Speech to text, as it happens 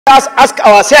us ask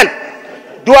ourselves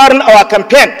during our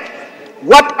campaign,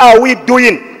 what are we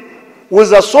doing with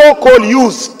the so-called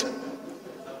youth?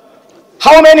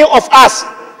 How many of us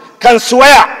can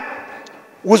swear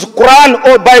with Quran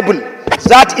or Bible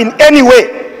that in any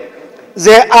way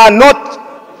they are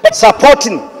not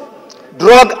supporting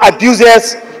drug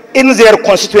abusers in their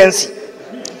constituency?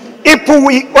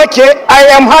 I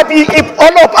am happy if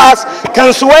all of us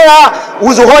can swear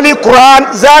with the Holy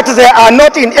Quran that they are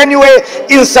not in any way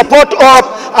in support of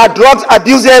drug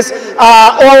abusers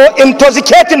or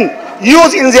intoxicating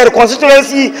youth in their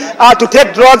constituency to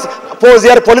take drugs for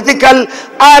their political.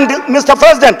 And Mr.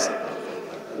 President,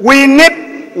 we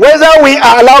need, whether we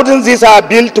are allowing this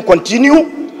bill to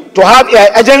continue to have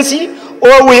an agency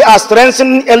or we are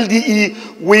strengthening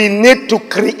LDE, we need to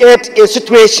create a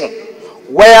situation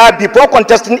where before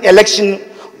contesting election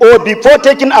or before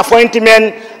taking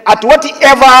appointment at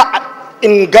whatever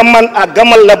in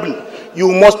government level,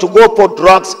 you must go for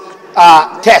drugs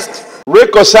test.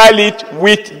 Reconcile it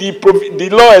with the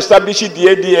law establishing the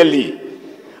NDLA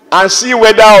and see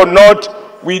whether or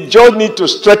not we just need to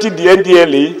strengthen the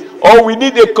NDLA or we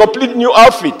need a complete new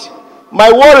outfit.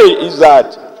 My worry is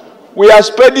that we are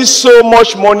spending so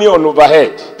much money on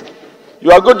overhead.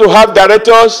 You are going to have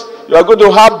directors, you are going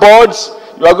to have boards,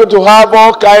 you are going to have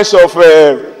all kinds of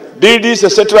buildings,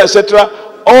 etc., etc.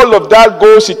 All of that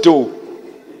goes into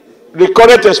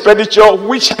recurrent expenditure,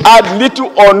 which add little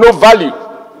or no value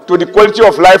to the quality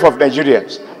of life of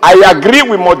Nigerians. I agree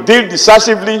we must deal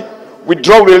decisively with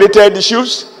drug-related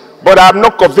issues, but I'm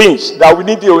not convinced that we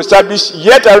need to establish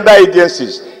yet another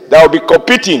agencies that will be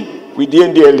competing with the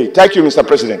NDLA. Thank you, Mr.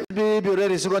 President. Be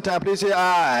ready, second time, please say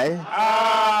aye.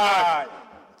 Aye.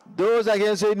 Those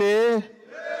against say nay.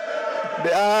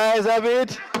 The ayes have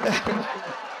it.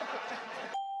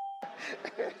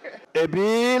 A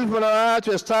bill for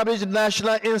to establish the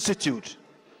National Institute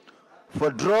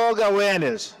for Drug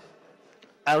Awareness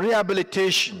and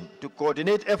Rehabilitation to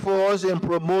coordinate efforts in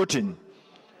promoting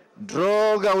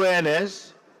drug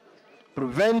awareness,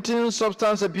 preventing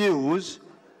substance abuse,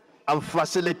 and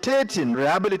facilitating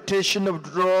rehabilitation of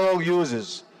drug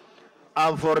users,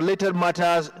 and for related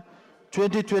matters,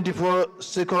 2024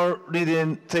 second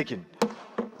reading taken.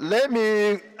 Let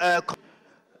me,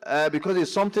 because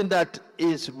it's something that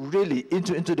is really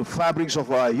into the fabrics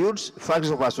of our youths,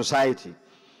 fabrics of our society.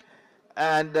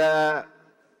 And the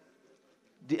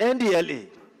NDLA,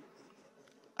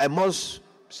 I must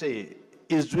say,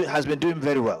 has been doing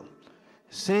very well.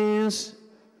 Since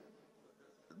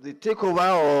the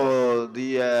takeover or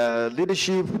the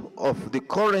leadership of the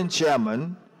current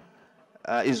chairman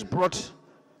is brought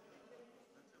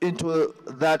into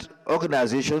that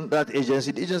organization, that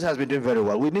agency, the agency has been doing very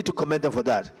well. We need to commend them for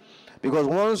that. Because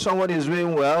once someone is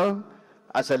doing well,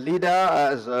 as a leader,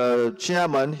 as a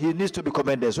chairman, he needs to be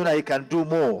commended so that he can do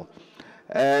more.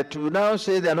 To now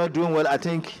say they're not doing well, I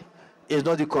think is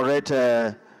not the correct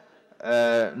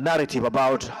narrative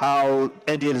about how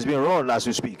NDL is being run as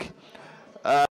we speak.